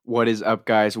What is up,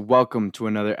 guys? Welcome to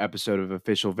another episode of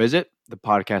Official Visit, the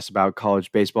podcast about college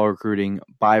baseball recruiting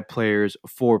by players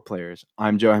for players.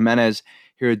 I'm Joe Jimenez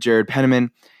here with Jared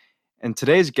Penniman. And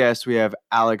today's guest, we have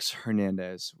Alex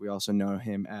Hernandez. We also know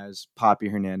him as Poppy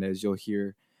Hernandez. You'll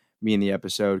hear me in the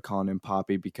episode calling him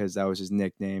Poppy because that was his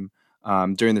nickname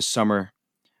during the summer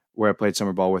where I played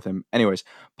summer ball with him. Anyways,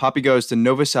 Poppy goes to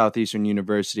Nova Southeastern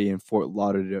University in Fort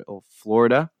Lauderdale,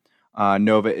 Florida.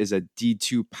 Nova is a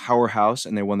D2 powerhouse,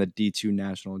 and they won the D2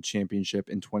 National Championship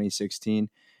in 2016.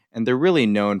 And they're really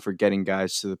known for getting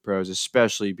guys to the pros,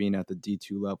 especially being at the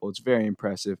D2 level. It's very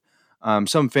impressive.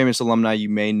 Some famous alumni you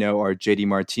may know are JD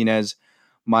Martinez,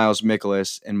 Miles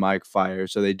Mikolas, and Mike Fire.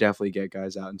 So they definitely get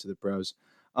guys out into the pros.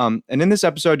 And in this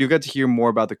episode, you'll get to hear more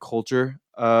about the culture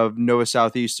of Nova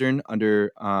Southeastern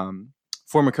under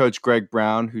former coach Greg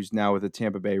Brown, who's now with the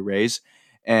Tampa Bay Rays,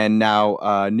 and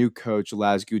now new coach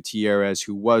Laz Gutierrez,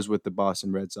 who was with the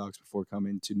Boston Red Sox before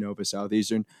coming to Nova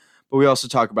Southeastern. But we also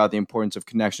talk about the importance of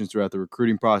connections throughout the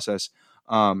recruiting process.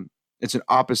 It's an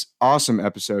awesome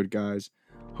episode, guys.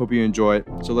 Hope you enjoy it.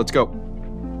 So let's go.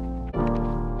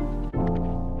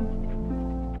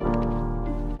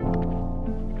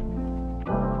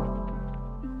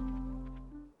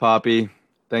 Poppy,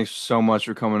 thanks so much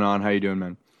for coming on. How you doing,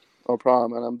 man? No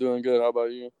problem, man. I'm doing good. How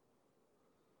about you?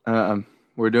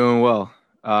 We're doing well.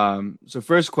 So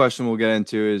first question we'll get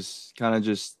into is kind of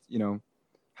just,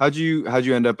 how'd you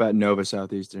end up at Nova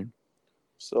Southeastern?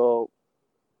 So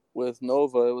with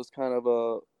Nova, it was kind of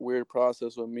a weird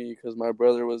process with me because my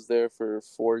brother was there for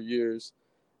 4 years,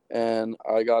 and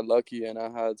I got lucky and I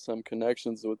had some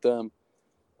connections with them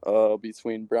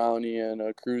between Brownie and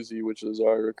Cruzy, which was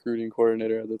our recruiting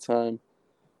coordinator at the time.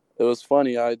 It was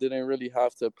funny. I didn't really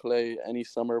have to play any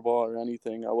summer ball or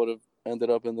anything. I would have ended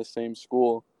up in the same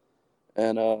school.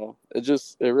 And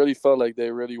it really felt like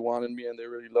they really wanted me and they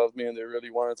really loved me and they really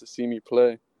wanted to see me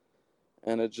play.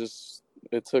 And it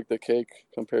took the cake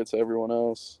compared to everyone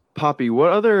else. Poppy,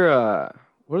 what other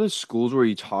schools were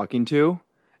you talking to?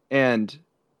 And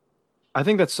I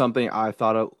think that's something I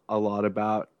thought a lot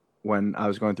about when I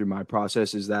was going through my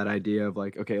process, is that idea of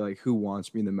like, okay, like who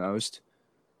wants me the most?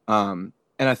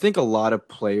 And I think a lot of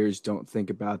players don't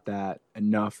think about that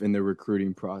enough in the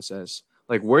recruiting process.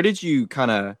 Like, where did you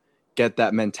kind of get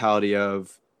that mentality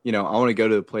of, I want to go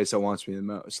to the place that wants me the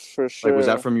most? For Like, was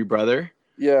that sure. from your brother?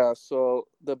 Yeah, so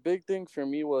the big thing for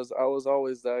me was I was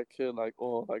always that kid, like,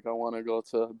 oh, like I want to go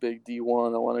to big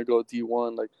D1. I want to go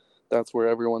D1. Like, that's where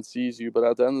everyone sees you. But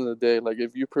at the end of the day, like,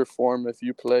 if you perform, if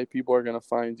you play, people are going to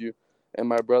find you. And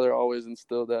my brother always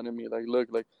instilled that in me. Like, look,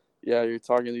 like, yeah, you're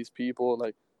talking to these people,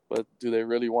 like, but do they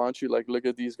really want you? Like, look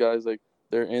at these guys. Like,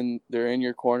 they're in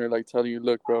your corner, like, telling you,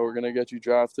 look, bro, we're going to get you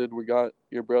drafted. We got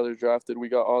your brother drafted. We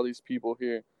got all these people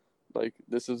here. Like,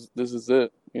 this is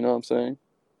it. You know what I'm saying?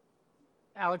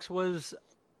 Alex, was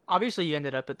obviously you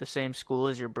ended up at the same school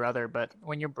as your brother, but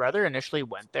when your brother initially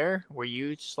went there, were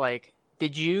you just like,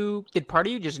 did part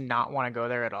of you just not want to go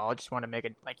there at all? Just want to make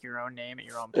it like your own name at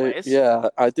your own place? Yeah,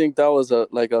 I think that was a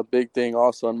big thing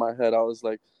also in my head. I was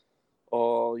like,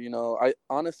 oh, I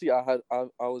honestly I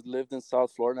was lived in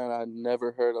South Florida and I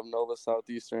never heard of Nova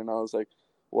Southeastern. I was like,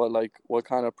 what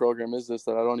kind of program is this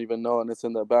that I don't even know? And it's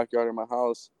in the backyard of my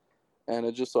house. And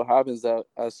it just so happens that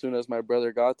as soon as my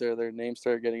brother got there, their name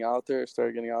started getting out there,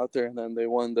 and then they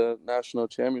won the national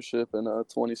championship in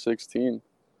 2016.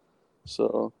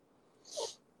 So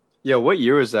Yeah, what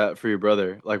year was that for your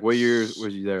brother? Like, what year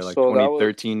was you there? Like so that was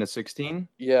 2013 to 16?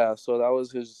 yeah. So that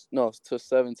was his no to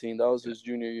 17. That was his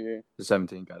junior year. To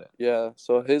 17, got it. Yeah.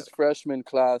 So his freshman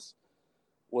class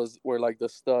were like the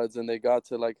studs, and they got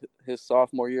to like his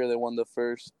sophomore year. They won the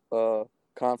first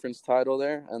conference title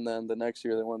there, and then the next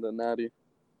year they won the Natty.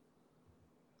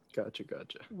 Gotcha.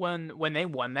 When they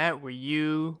won that,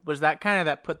 was that kind of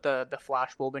that put the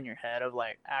flash bulb in your head of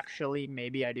like, actually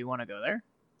maybe I do want to go there?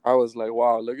 I was like,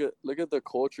 wow, look at the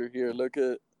culture here. Look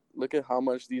at how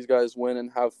much these guys win and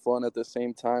have fun at the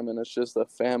same time, and it's just a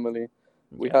family.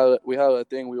 We have a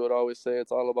thing we would always say,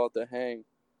 it's all about the hang,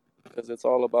 because it's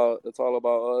all about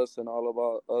us and all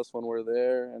about us when we're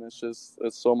there, and it's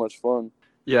so much fun.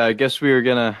 Yeah, I guess Jared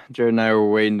and I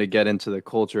were waiting to get into the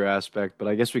culture aspect, but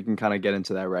I guess we can kind of get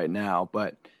into that right now.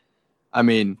 But I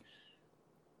mean,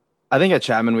 I think at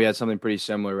Chapman we had something pretty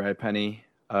similar, right, Penny?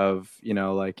 Of,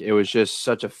 like it was just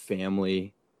such a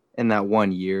family in that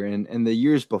 1 year. And the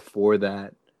years before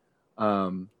that,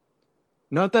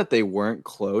 not that they weren't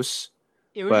close.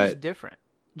 It was just different.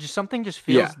 Just something just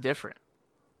feels different.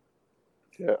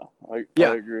 Yeah, I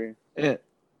agree. Yeah.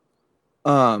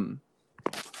 And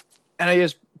I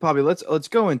guess probably let's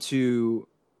go into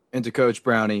Coach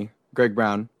Brownie, Greg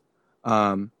Brown.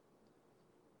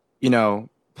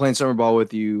 playing summer ball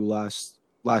with you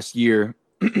last year,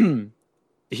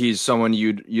 he's someone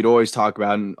you'd always talk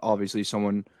about, and obviously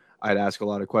someone I'd ask a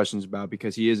lot of questions about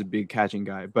because he is a big catching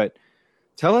guy. But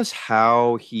tell us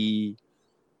how he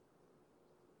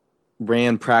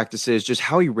ran practices, just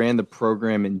how he ran the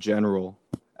program in general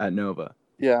at Nova.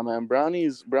 Yeah, man,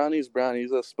 Brownie's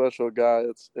a special guy.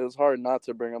 It's hard not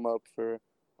to bring him up for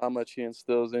how much he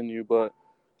instills in you, but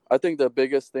I think the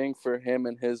biggest thing for him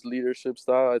and his leadership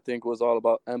style, I think, was all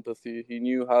about empathy. He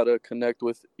knew how to connect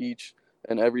with each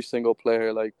and every single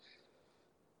player. Like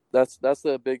that's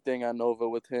the big thing at Nova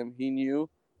with him. He knew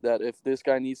that if this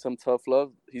guy needs some tough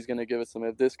love, he's gonna give it to him.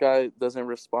 If this guy doesn't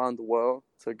respond well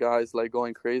to guys like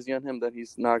going crazy on him, then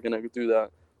he's not gonna do that.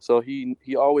 So he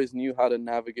always knew how to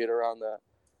navigate around that.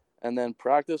 And then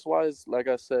practice wise, like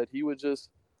I said, he would just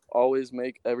always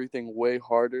make everything way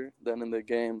harder than in the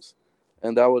games.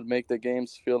 And that would make the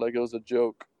games feel like it was a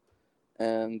joke.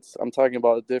 And I'm talking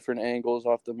about different angles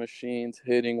off the machines,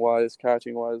 hitting wise,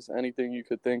 catching wise, anything you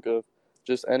could think of.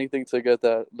 Just anything to get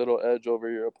that little edge over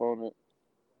your opponent.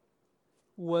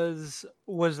 Was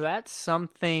that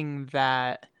something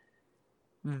that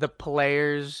the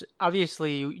players,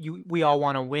 obviously we all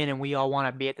want to win and we all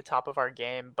want to be at the top of our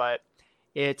game, but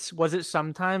was it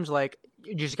sometimes like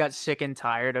you just got sick and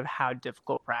tired of how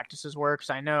difficult practices were? Because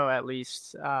I know at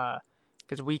least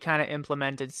because we kind of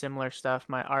implemented similar stuff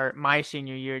my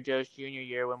senior year, Joe's junior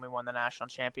year when we won the national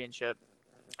championship.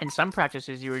 In some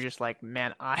practices, you were just like,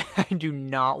 man, I do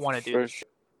not want to do this.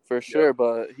 For sure,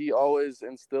 but he always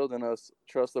instilled in us,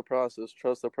 trust the process,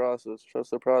 trust the process,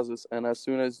 trust the process. And as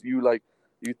soon as you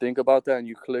think about that and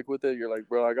you click with it, you're like,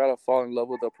 bro, I gotta fall in love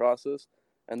with the process.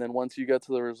 And then once you get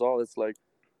to the result, it's like,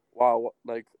 wow,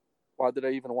 like, why did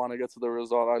I even want to get to the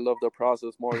result? I love the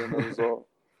process more than the result.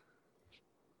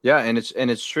 Yeah, and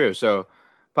it's true. So,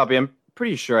 Poppy, I'm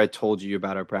pretty sure I told you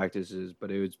about our practices,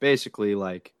 but it was basically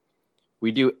like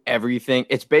we do everything.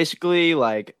 It's basically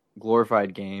like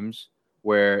glorified games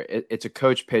where it's a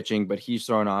coach pitching, but he's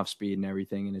throwing off speed and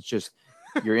everything, and it's just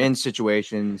you're in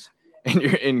situations and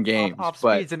you're in games. Off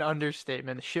speed's an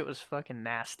understatement. The shit was fucking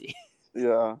nasty.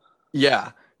 Yeah.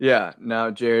 Yeah. Now,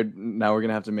 Jared, we're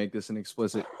gonna have to make this an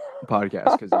explicit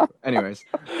podcast because, anyways,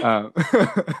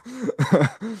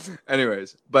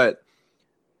 but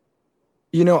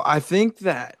I think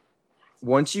that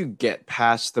once you get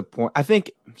past the point, I'm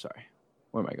sorry,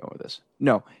 where am I going with this?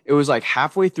 No, it was like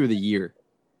halfway through the year,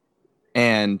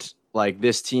 and like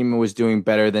this team was doing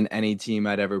better than any team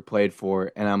I'd ever played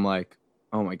for, and I'm like,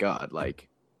 oh my god, like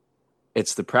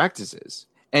it's the practices,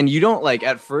 and you don't like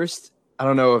at first. I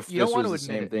don't know if this was the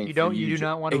same thing. You do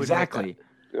not want to exactly.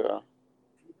 Yeah.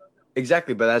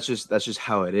 Exactly, but that's just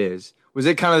how it is. Was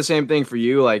it kind of the same thing for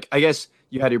you? Like, I guess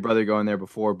you had your brother going there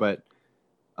before, but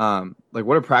like,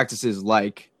 what are practices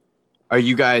like? Are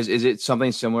you guys? Is it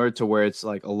something similar to where it's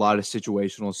like a lot of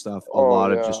situational stuff, a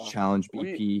lot of just challenge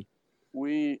BP?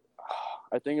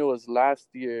 I think it was last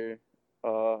year,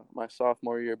 my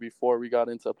sophomore year, before we got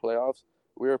into playoffs,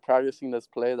 we were practicing this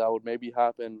play that would maybe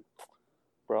happen,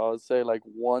 bro, I would say like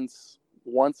once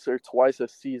or twice a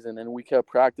season, and we kept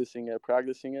practicing it,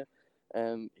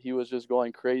 and he was just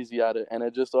going crazy at it, and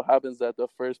it just so happens that the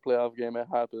first playoff game it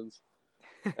happens,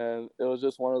 and it was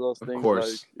just one of those things.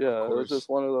 It was just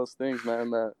one of those things,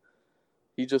 man, that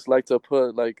he just liked to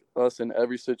put like us in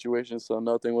every situation, so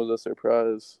nothing was a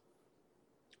surprise.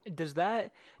 Did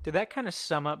that kind of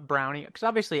sum up Brownie? Because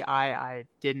obviously I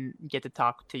didn't get to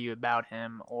talk to you about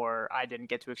him, or I didn't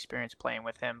get to experience playing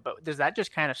with him. But does that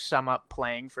just kind of sum up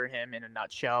playing for him in a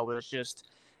nutshell? It was just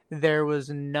there was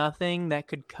nothing that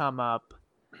could come up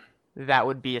that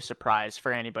would be a surprise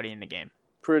for anybody in the game.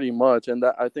 Pretty much, and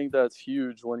I think that's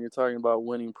huge when you're talking about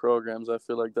winning programs. I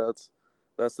feel like that's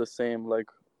the same like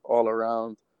all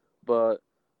around, but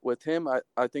with him,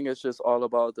 I think it's just all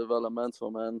about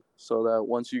developmental, man. So that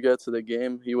once you get to the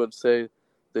game, he would say,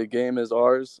 the game is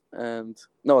ours, and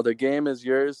no, the game is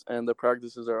yours, and the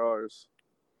practices are ours.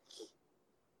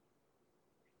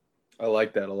 I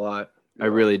like that a lot. Yeah. I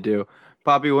really do.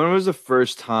 Poppy, when was the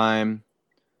first time,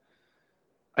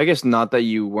 I guess not that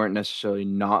you weren't necessarily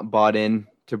not bought in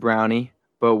to Brownie,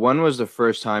 but when was the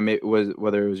first time it was,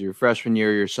 whether it was your freshman year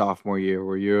or your sophomore year,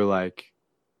 where you're like,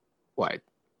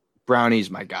 Brownie's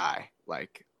my guy.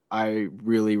 Like, I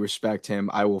really respect him.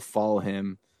 I will follow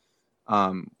him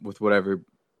with whatever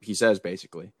he says,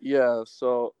 basically. Yeah,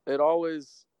 so it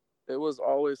was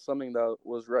always something that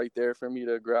was right there for me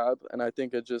to grab. And I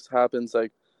think it just happens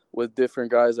like with different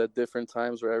guys at different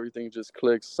times where everything just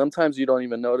clicks. Sometimes you don't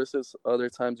even notice it. Other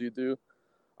times you do.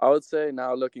 I would say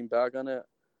now looking back on it,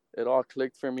 it all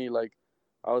clicked for me. Like,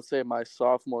 I would say my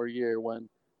sophomore year when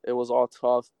it was all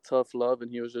tough love,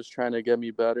 and he was just trying to get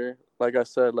me better. Like I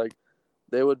said, like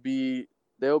they would be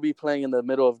playing in the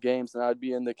middle of games, and I'd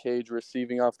be in the cage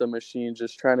receiving off the machine,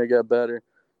 just trying to get better,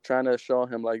 trying to show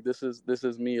him like this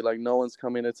is me. Like no one's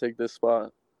coming to take this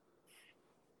spot.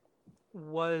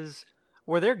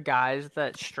 Were there guys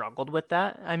that struggled with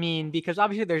that? I mean, because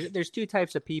obviously there's two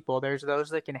types of people. There's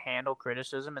those that can handle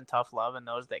criticism and tough love, and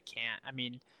those that can't. I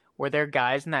mean, were there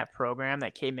guys in that program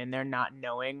that came in there not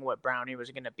knowing what Brownie was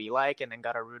going to be like, and then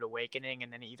got a rude awakening,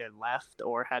 and then either left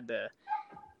or had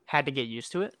to get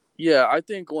used to it? Yeah, I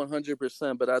think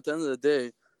 100%. But at the end of the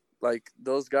day, like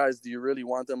those guys, do you really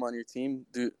want them on your team?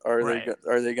 Are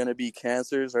they going to be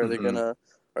cancers? Are they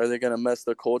gonna mess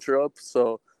the culture up?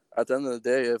 So at the end of the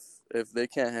day, if they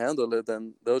can't handle it,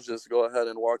 then they'll just go ahead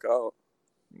and walk out.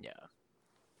 Yeah.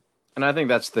 And I think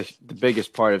that's the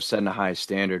biggest part of setting a high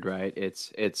standard, right?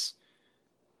 It's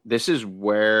this is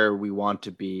where we want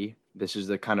to be. This is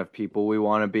the kind of people we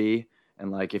want to be.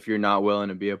 And like if you're not willing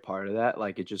to be a part of that,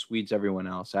 like it just weeds everyone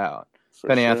else out.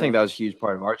 Penny, sure. I think that was a huge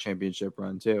part of our championship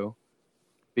run too.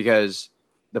 Because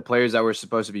the players that were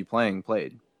supposed to be playing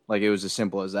played. Like it was as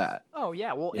simple as that. Oh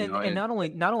yeah, well, and not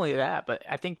only that, but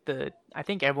I think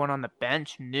everyone on the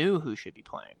bench knew who should be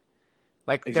playing.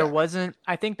 Like exactly. There wasn't.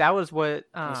 I think that was what.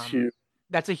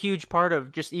 That's a huge part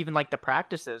of just even like the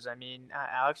practices. I mean,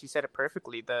 Alex, you said it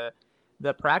perfectly.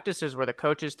 The practices were the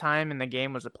coach's time, and the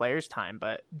game was the player's time.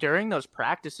 But during those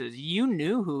practices, you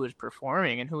knew who was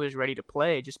performing and who was ready to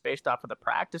play just based off of the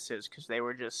practices because they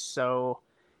were just so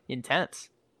intense.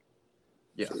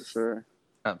 Yeah, for sure,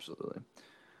 absolutely.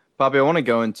 Bobby, I want to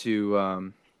go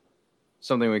into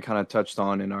something we kind of touched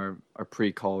on in our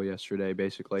pre-call yesterday,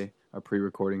 basically, our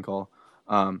pre-recording call.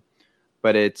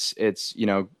 But it's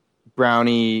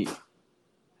Brownie,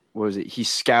 what was it? He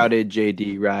scouted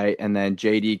JD, right? And then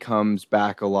JD comes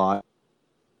back a lot.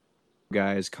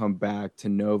 Guys come back to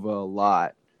Nova a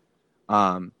lot.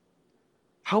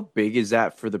 How big is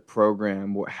that for the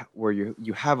program where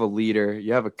you have a leader,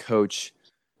 you have a coach,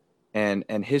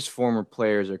 and his former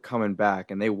players are coming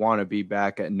back and they want to be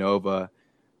back at Nova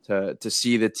to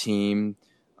see the team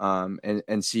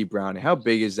and see Brownie? How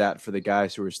big is that for the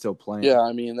guys who are still playing? Yeah,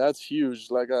 I mean, that's huge.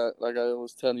 Like I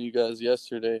was telling you guys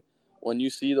yesterday, when you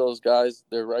see those guys,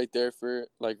 they're right there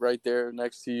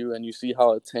next to you, and you see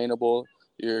how attainable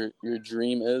your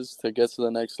dream is to get to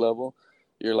the next level.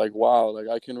 You're like, wow, like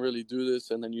I can really do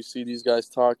this. And then you see these guys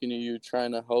talking to you,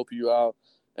 trying to help you out,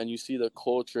 and you see the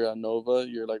culture at Nova.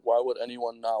 You're like, why would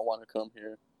anyone not want to come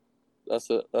here? That's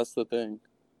the thing.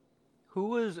 Who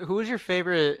was your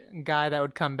favorite guy that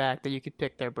would come back that you could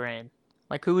pick their brain?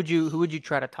 Like who would you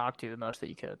try to talk to the most that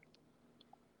you could?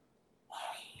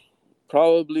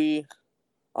 Probably,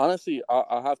 honestly,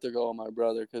 I have to go with my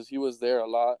brother because he was there a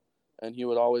lot, and he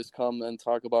would always come and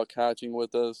talk about catching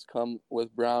with us, come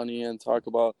with Brownie and talk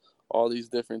about all these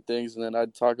different things, and then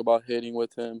I'd talk about hitting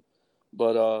with him.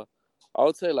 But I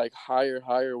would say like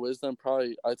higher wisdom.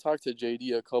 Probably I talked to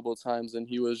JD a couple of times, and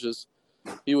he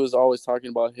was always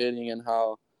talking about hitting and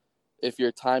how if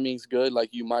your timing's good, like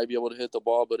you might be able to hit the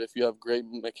ball, but if you have great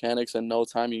mechanics and no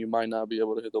timing, you might not be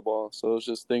able to hit the ball. So it's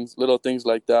just little things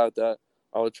like that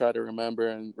I would try to remember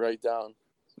and write down.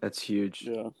 That's huge.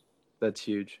 Yeah, that's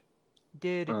huge.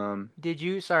 Did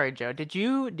you? Sorry, Joe. Did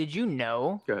you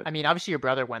know? I mean, obviously your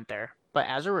brother went there, but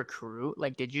as a recruit,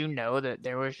 like, did you know that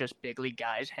there was just big league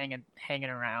guys hanging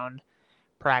around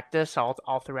practice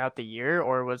all throughout the year,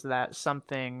 or was that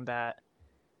something that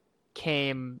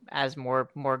came as more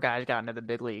guys got into the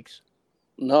big leagues?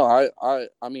 No,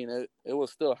 I mean it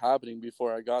was still happening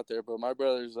before I got there, but my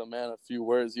brother's a man of few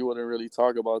words. He wouldn't really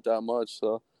talk about that much,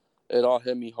 so it all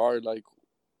hit me hard. Like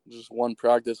just one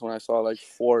practice when I saw like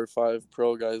 4 or 5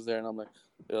 pro guys there, and I'm like,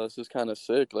 yeah, this is kind of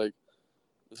sick. Like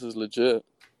this is legit.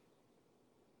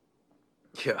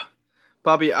 Yeah,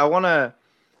 Bobby, I wanna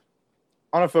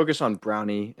focus on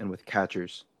Brownie and with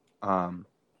catchers.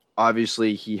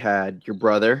 Obviously he had your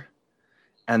brother.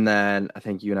 And then I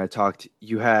think you and I talked,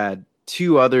 you had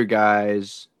 2 other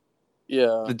guys.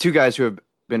 Yeah. The 2 guys who have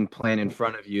been playing in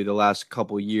front of you the last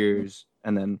couple years.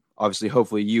 And then obviously,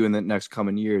 hopefully you in the next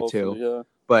coming year too. Yeah.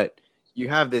 But you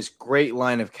have this great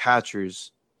line of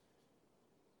catchers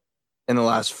in the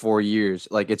last 4 years.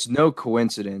 Like it's no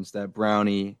coincidence that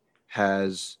Brownie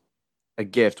has a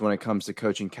gift when it comes to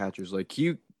coaching catchers. Like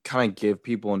you kind of give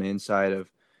people an insight of,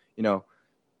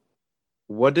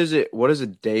 what does a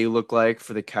day look like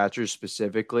for the catchers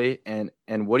specifically, and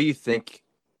what do you think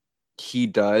he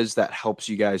does that helps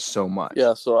you guys so much?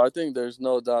 Yeah, so I think there's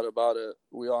no doubt about it.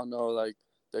 We all know like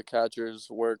the catchers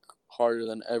work harder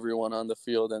than everyone on the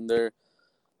field, and they're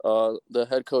the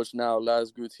head coach now,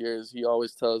 Laz Gutierrez. He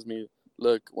always tells me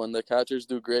look, when the catchers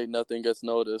do great, nothing gets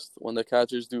noticed. When the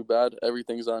catchers do bad,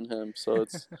 everything's on him. So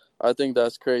I think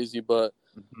that's crazy. But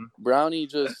Brownie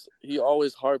he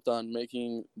always harped on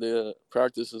making the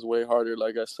practices way harder,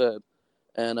 like I said.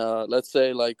 And let's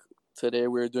say like today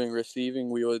we were doing receiving,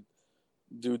 we would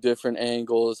do different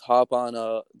angles, hop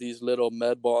on these little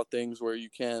med ball things where you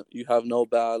have no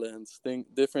balance,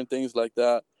 different things like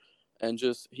that. And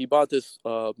he bought this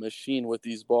machine with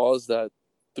these balls that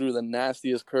threw the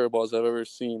nastiest curveballs I've ever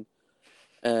seen.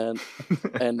 And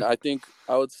I think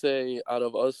I would say out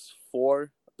of us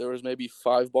 4, there was maybe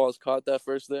 5 balls caught that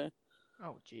first day.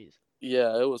 Oh, jeez.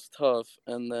 Yeah, it was tough.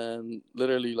 And then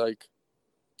literally like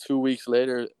 2 weeks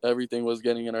later, everything was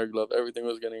getting in our glove.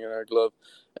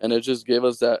 And it just gave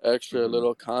us that extra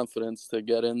little confidence to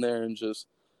get in there and just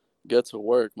get to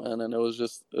work, man. And it was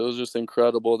just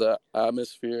incredible, that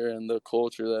atmosphere and the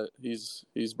culture that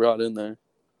he's brought in there.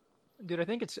 Dude, I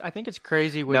think it's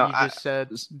crazy what you just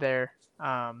said there.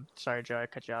 Sorry, Joe, I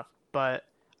cut you off. But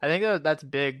I think that's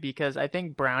big because I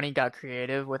think Brownie got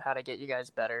creative with how to get you guys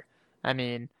better. I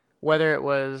mean,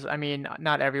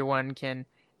 not everyone can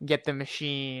get the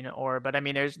machine but I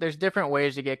mean, there's different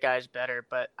ways to get guys better.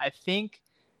 But I think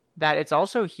that it's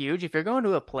also huge if you're going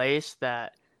to a place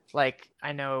that, like,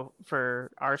 I know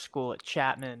for our school at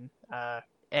Chapman,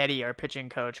 Eddie, our pitching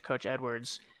coach, Coach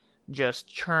Edwards, just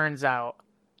churns out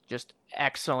just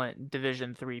excellent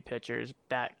Division III pitchers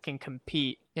that can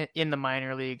compete in the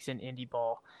minor leagues in indie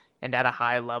ball and at a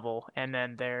high level. And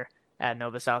then there at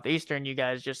Nova Southeastern, you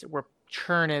guys just were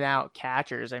churning out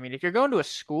catchers. I mean, if you're going to a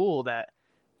school that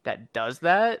does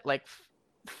that, like,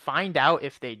 find out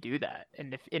if they do that.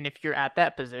 And if you're at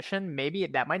that position, maybe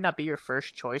that might not be your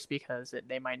first choice because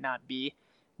they might not be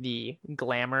the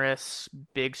glamorous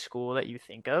big school that you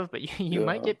think of, but you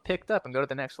might get picked up and go to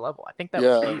the next level. I think that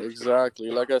was huge.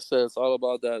 Exactly. Like I said, it's all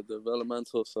about that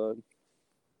developmental side.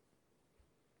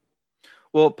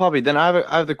 Well, Poppy, then I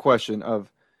have the question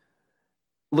of,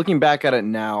 looking back at it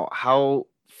now, how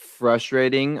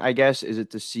frustrating, I guess, is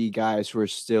it to see guys who are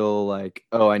still like,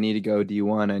 oh, I need to go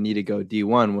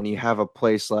D1, when you have a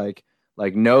place like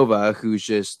Nova who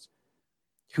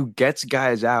gets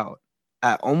guys out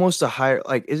at almost a higher,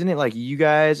 like, isn't it like you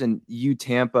guys and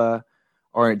Tampa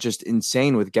are just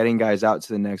insane with getting guys out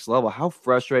to the next level? How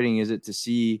frustrating is it to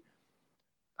see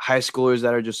high schoolers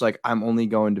that are just like, I'm only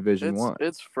going Division I?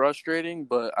 It's frustrating,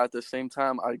 but at the same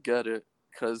time, I get it.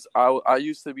 Because I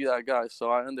used to be that guy,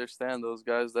 so I understand those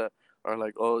guys that are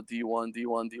like, oh, D1,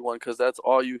 because that's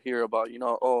all you hear about,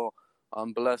 oh,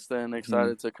 I'm blessed and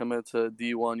excited to commit to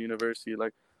D1 university.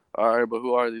 Like, all right, but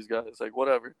who are these guys? Like,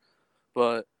 whatever.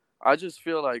 But I just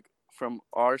feel like from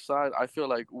our side, I feel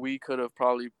like we could have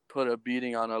probably put a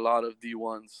beating on a lot of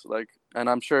D1s. Like, and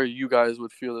I'm sure you guys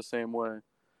would feel the same way.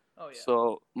 Oh, yeah.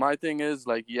 So my thing is,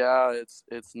 like, yeah,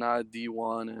 it's not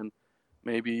D1, and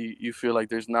maybe you feel like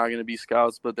there's not going to be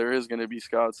scouts, but there is going to be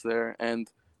scouts there. And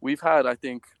we've had, I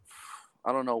think,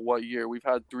 I don't know what year, we've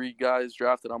had 3 guys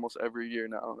drafted almost every year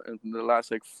now in the last,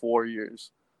 like, 4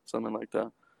 years, something like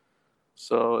that.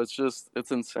 So it's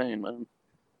insane, man.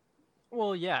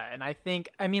 Well, yeah, and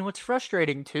I mean, what's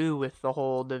frustrating, too, with the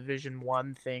whole Division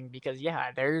I thing, because,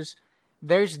 yeah, there's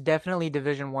definitely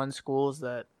Division I schools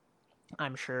that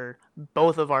I'm sure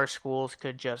both of our schools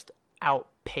could just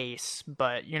outpace,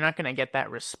 but you're not going to get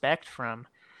that respect from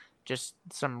just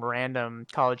some random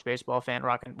college baseball fan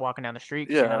walking down the street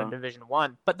because you're not in Division I.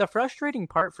 But the frustrating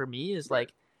part for me is,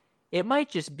 like, it might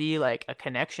just be like a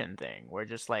connection thing where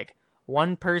just like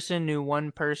one person knew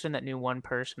one person that knew one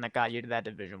person that got you to that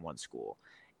Division I school.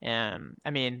 And I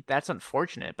mean, that's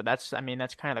unfortunate, but that's kind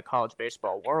of the college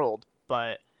baseball world,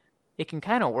 but it can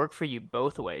kind of work for you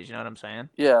both ways. You know what I'm saying?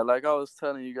 Yeah, like I was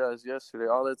telling you guys yesterday,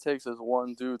 all it takes is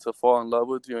one dude to fall in love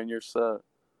with you and you're set.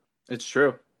 It's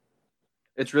true.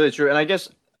 It's really true. And I guess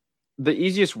the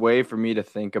easiest way for me to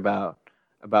think about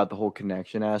the whole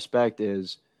connection aspect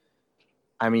is,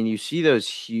 I mean, you see those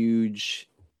huge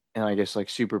and I guess like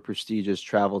super prestigious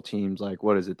travel teams, like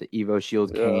what is it, the Evo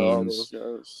Shield Canes,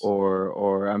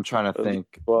 or I'm trying to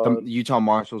think. The Utah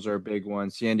Marshals are a big one.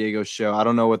 San Diego Show. I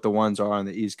don't know what the ones are on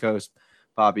the East Coast,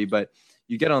 Bobby, but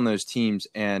you get on those teams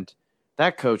and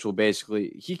that coach will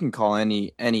he can call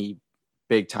any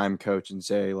big time coach and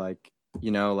say, like,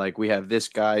 like, we have this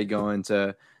guy going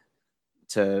to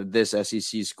this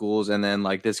SEC schools, and then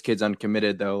like this kid's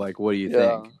uncommitted though. Like, what do you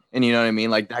think? And you know what I mean?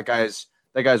 Like that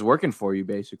guy's working for you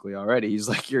basically already. He's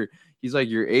like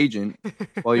your agent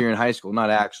while you're in high school. Not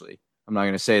actually. I'm not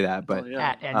going to say that, but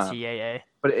at NCAA.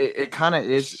 But it kind of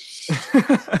is.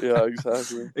 Yeah,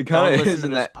 exactly. It kind of is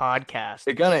in that podcast.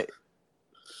 It kind of.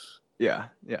 Yeah,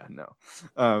 no.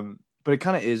 But it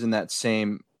kind of is in that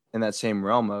same in that same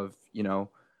realm of,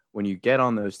 when you get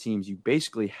on those teams, you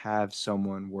basically have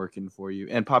someone working for you.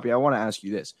 And Poppy, I want to ask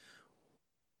you this.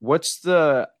 What's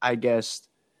the, I guess,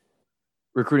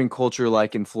 recruiting culture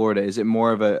like in Florida? Is it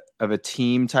more of a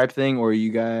team type thing, or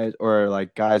you guys, or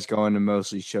like guys going to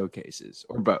mostly showcases,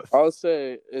 or both? I would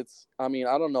say it's. I mean,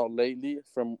 I don't know lately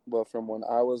from when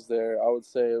I was there. I would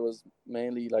say it was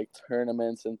mainly like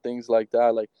tournaments and things like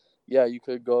that. Like, yeah, you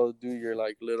could go do your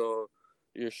like little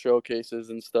your showcases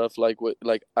and stuff like with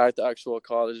like at the actual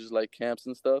colleges, like camps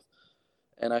and stuff.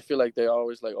 And I feel like they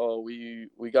always like, oh, we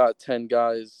got 10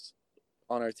 guys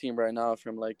on our team right now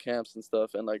from like camps and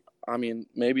stuff. And like, I mean,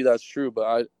 maybe that's true,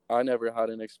 but I never had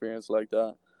an experience like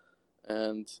that.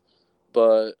 And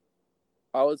but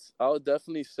I would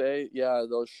definitely say, yeah,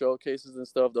 those showcases and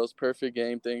stuff, those perfect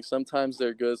game things. Sometimes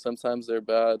they're good, sometimes they're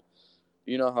bad.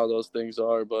 You know how those things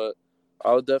are, but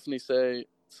I would definitely say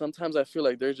sometimes I feel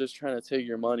like they're just trying to take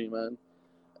your money, man.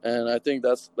 And I think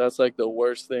that's like the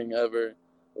worst thing ever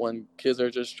when kids are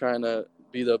just trying to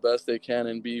be the best they can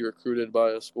and be recruited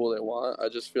by a school they want. I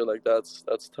just feel like that's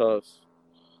tough.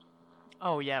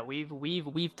 Oh yeah,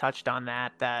 we've touched on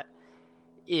that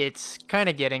it's kind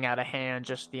of getting out of hand,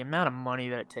 just the amount of money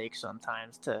that it takes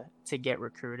sometimes to get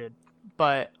recruited.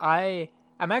 But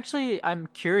I'm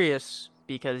curious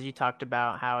because you talked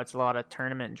about how it's a lot of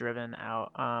tournament driven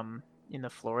out in the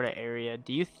Florida area.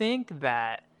 Do you think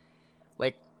that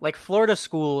like Florida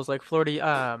schools, like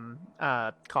Florida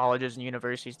colleges and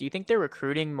universities, do you think they're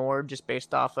recruiting more just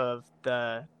based off of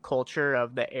the culture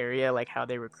of the area, like how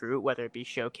they recruit, whether it be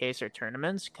showcase or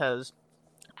tournaments? Because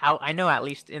I know at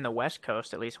least in the West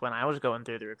Coast, at least when I was going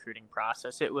through the recruiting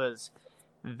process, it was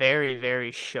very,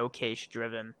 very showcase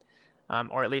driven,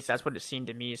 or at least that's what it seemed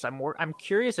to me. So I'm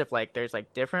curious if like there's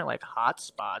like different like hot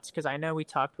spots because I know we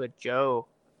talked with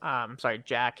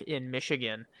Jack in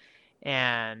Michigan,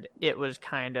 and it was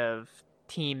kind of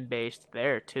team based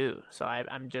there too. So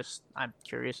I'm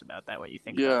curious about that. What you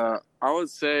think about Yeah, that? I would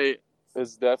say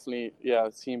it's definitely yeah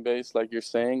team based like you're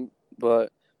saying,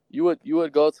 but you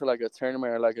would go to like a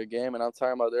tournament or like a game, and I'm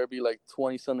talking about there'd be like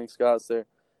 20 something Scots there,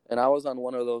 and I was on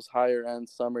one of those higher end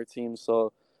summer teams,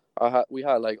 so we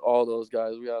had like all those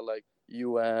guys. We had like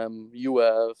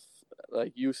UF,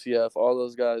 like UCF, all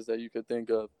those guys that you could think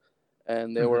of,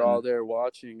 and they were Mm-hmm. all there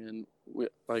watching, and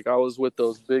like I was with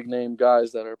those big name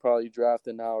guys that are probably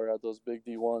drafted now or at those big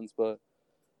D1s, but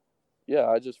yeah,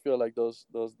 I just feel like those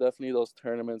definitely those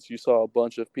tournaments you saw a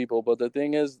bunch of people, but the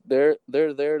thing is they're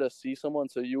there to see someone,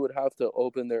 so you would have to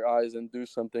open their eyes and do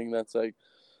something that's like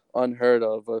unheard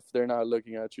of if they're not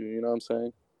looking at you. You know what I'm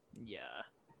saying? Yeah.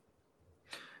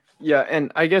 Yeah,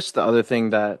 and I guess the other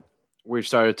thing that we've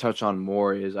started to touch on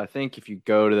more is I think if you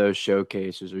go to those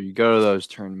showcases or you go to those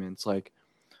tournaments, like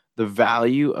the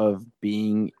value of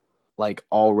being like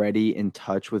already in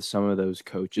touch with some of those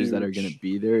coaches that are going to Huge.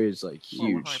 be there is like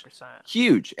Oh, 100%.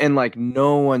 huge. And like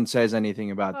no one says anything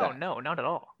about Oh that, no, not at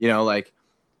all. like,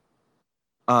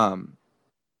 um,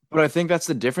 but I think that's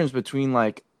the difference between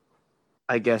like,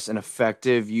 I guess, an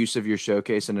effective use of your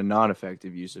showcase and a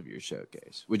non-effective use of your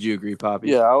showcase. Would you agree, Poppy?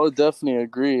 Yeah, I would definitely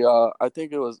agree. I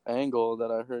think it was Angle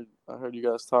that I heard you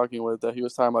guys talking with that he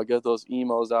was talking about get those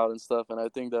emails out and stuff, and I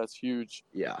think that's huge.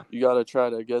 Yeah. You got to try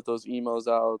to get those emails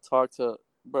out. Talk to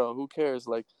bro. Who cares?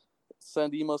 Like,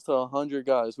 send emails to 100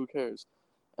 guys. Who cares?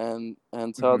 And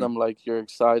tell Hmm. them like you're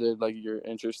excited, like you're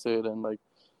interested, and like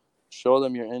show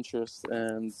them your interest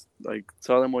and like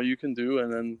tell them what you can do,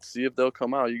 and then see if they'll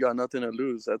come out. You got nothing to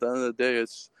lose. At the end of the day,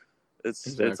 it's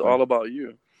Exactly. all about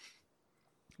you.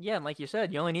 Yeah, and like you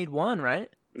said, you only need one, right?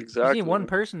 You just need Exactly. one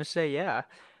person to say yeah.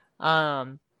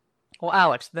 Um, well,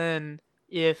 Alex, then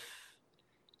if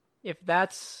if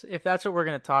that's what we're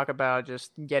gonna talk about,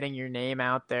 just getting your name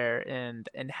out there and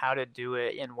how to do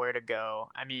it and where to go.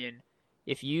 I mean,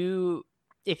 if you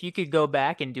if you could go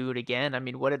back and do it again, I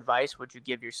mean, what advice would you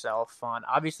give yourself on?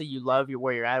 Obviously, you love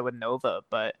where you're at with Nova,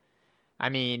 but I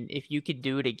mean, if you could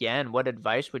do it again, what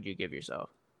advice would you give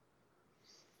yourself?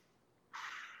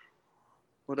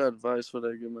 What advice would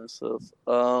I give myself?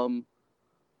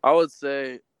 I would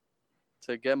say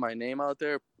to get my name out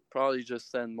there, probably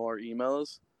just send more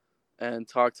emails and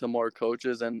talk to more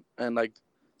coaches, and like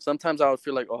sometimes I would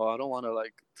feel like, oh, I don't want to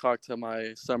like talk to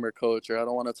my summer coach, or I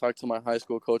don't want to talk to my high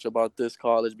school coach about this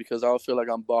college because I would feel like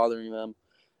I'm bothering them.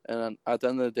 And at the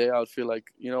end of the day, I would feel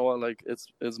like, you know what, like it's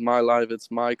my life,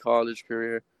 it's my college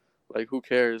career. Like, who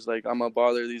cares? Like, I'm gonna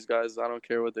bother these guys. I don't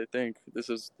care what they think. This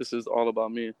is all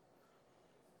about me.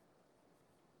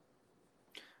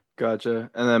 Gotcha.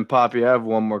 And then Poppy, I have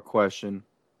one more question.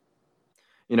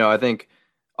 I think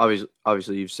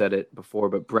obviously you've said it before,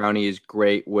 but Brownie is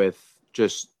great with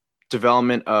just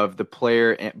development of the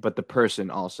player, but the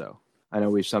person also. I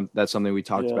know that's something we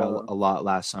talked about a lot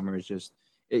last summer. Is just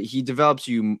he develops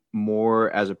you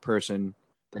more as a person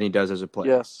than he does as a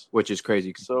player. Yes, which is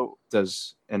crazy. So he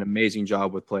does an amazing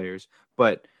job with players.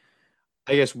 But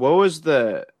I guess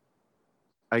I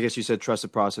guess you said trust the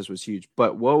process was huge,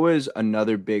 but what was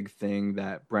another big thing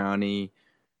that Brownie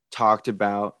talked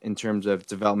about in terms of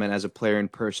development as a player in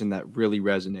person that really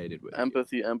resonated with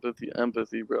empathy,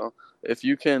 bro. If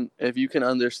you can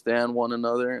understand one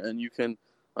another and you can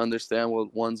understand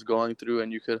what one's going through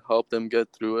and you could help them get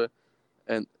through it,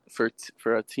 and for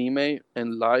a teammate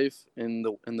in life in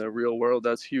the real world,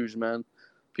 that's huge, man.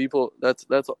 People, that's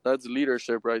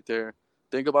leadership right there.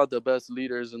 Think about the best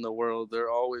leaders in the world.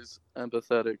 They're always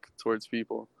empathetic towards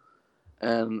people.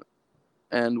 And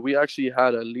we actually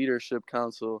had a leadership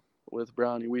council with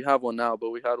Brownie. We have one now, but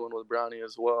we had one with Brownie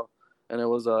as well. And it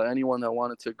was anyone that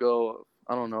wanted to go,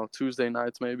 I don't know, Tuesday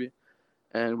nights maybe.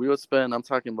 And we would spend, I'm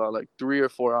talking about like 3 or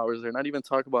 4 hours there, not even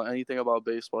talk about anything about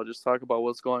baseball, just talk about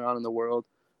what's going on in the world,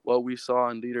 what we saw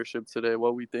in leadership today,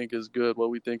 what we think is good, what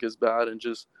we think is bad, and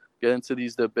just get into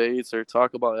these debates or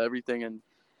talk about everything and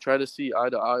try to see eye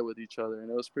to eye with each other. And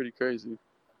it was pretty crazy.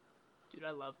 Dude,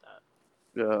 I love that.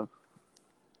 Yeah.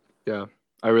 Yeah,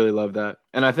 I really love that.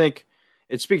 And I think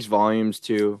it speaks volumes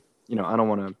to, I don't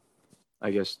want to,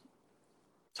 I guess,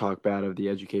 talk bad of the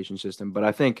education system, but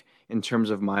I think in terms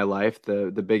of my life,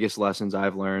 the biggest lessons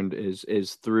I've learned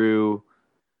is through,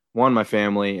 one, my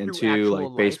family, and Through two, like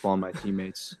life. baseball and my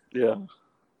teammates. Yeah.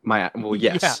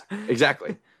 Yes, yeah.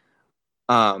 Exactly.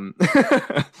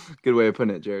 Good way of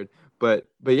putting it, Jared. But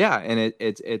yeah, and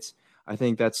it's I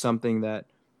think that's something that,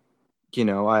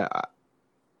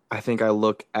 I think I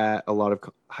look at a lot of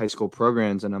high school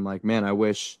programs and I'm like, man,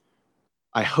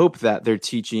 I hope that they're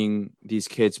teaching these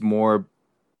kids more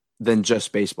than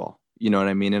just baseball. You know what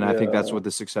I mean? And I think that's what the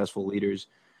successful leaders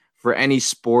for any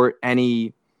sport,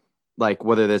 any, like,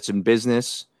 whether that's in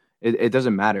business, it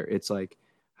doesn't matter. It's like,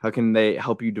 how can they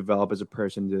help you develop as a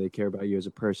person? Do they care about you as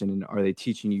a person? And are they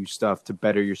teaching you stuff to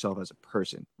better yourself as a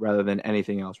person rather than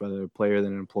anything else, rather a player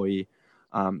than an employee?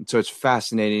 So it's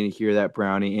fascinating to hear that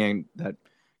Brownie and that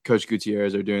Coach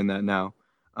Gutierrez are doing that now.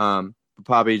 But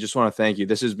Poppy, just want to thank you.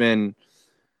 This has been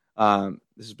one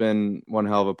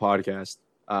hell of a podcast.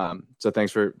 So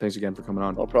thanks again for coming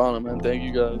on. No problem, man. Thank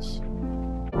you guys.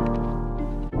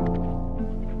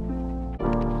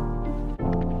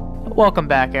 Welcome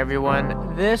back,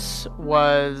 everyone. This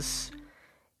was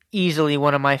easily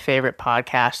one of my favorite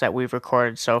podcasts that we've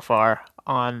recorded so far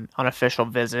on Official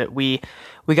Visit. We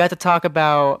got to talk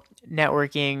about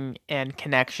networking and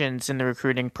connections in the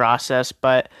recruiting process,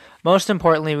 but most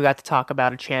importantly, we got to talk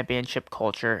about a championship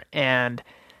culture. And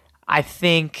I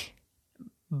think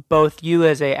both you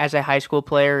as a high school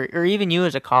player, or even you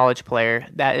as a college player,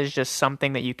 that is just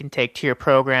something that you can take to your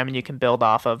program and you can build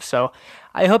off of. So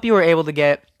I hope you were able to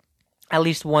get at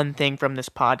least one thing from this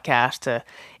podcast to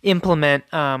implement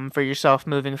for yourself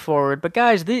moving forward. But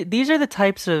guys, these are the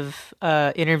types of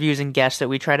interviews and guests that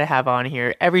we try to have on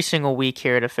here every single week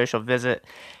here at Official Visit.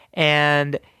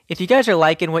 And if you guys are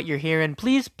liking what you're hearing,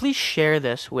 please share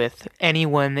this with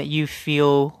anyone that you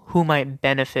feel who might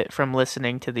benefit from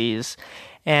listening to these.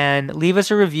 And leave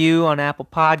us a review on Apple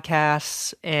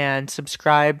Podcasts and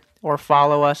subscribe or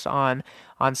follow us on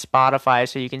Spotify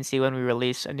so you can see when we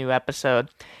release a new episode.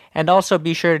 And also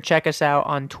be sure to check us out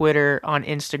on Twitter, on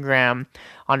Instagram,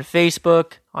 on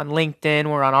Facebook, on LinkedIn.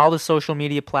 We're on all the social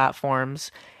media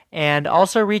platforms. And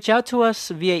also reach out to us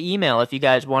via email if you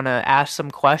guys want to ask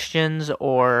some questions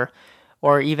or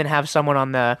even have someone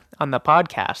on the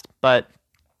podcast. But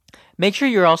make sure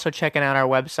you're also checking out our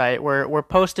website. We're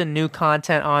posting new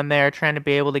content on there, trying to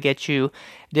be able to get you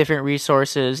different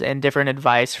resources and different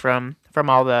advice from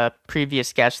all the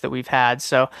previous guests that we've had.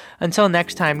 So until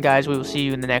next time, guys, we will see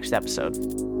you in the next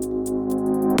episode.